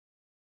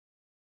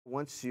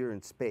Once you're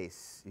in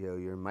space,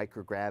 you're in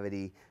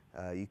microgravity,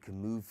 you can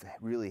move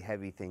really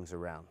heavy things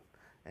around.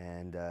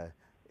 And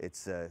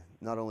it's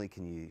not only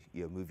can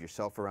you move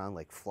yourself around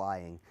like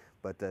flying,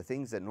 but the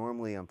things that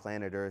normally on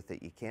planet Earth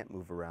that you can't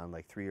move around,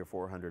 like 300 or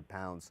 400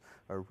 pounds,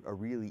 are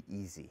really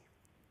easy.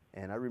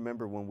 And I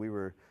remember when we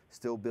were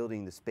still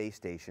building the space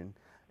station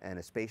and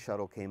a space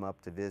shuttle came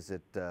up to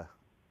visit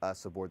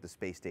us aboard the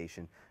space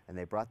station, and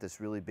they brought this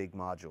really big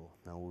module.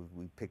 Now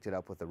we picked it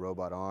up with a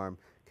robot arm,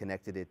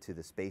 connected it to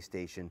the space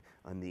station.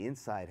 On the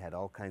inside had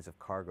all kinds of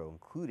cargo,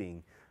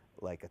 including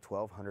like a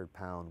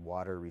 1,200-pound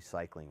water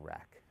recycling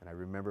rack. And I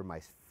remember my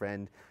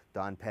friend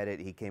Don Pettit,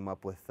 he came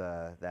up with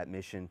that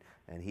mission,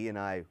 and he and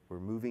I were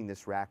moving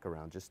this rack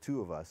around, just two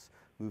of us,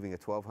 moving a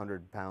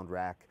 1,200-pound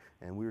rack,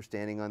 and we were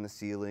standing on the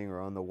ceiling or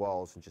on the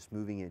walls and just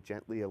moving it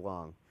gently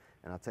along.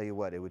 And I'll tell you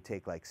what, it would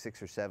take like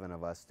 6 or 7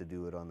 of us to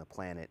do it on the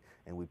planet,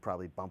 and we'd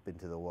probably bump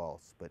into the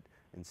walls. But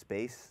in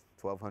space,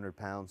 1,200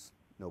 pounds,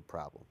 no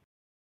problem.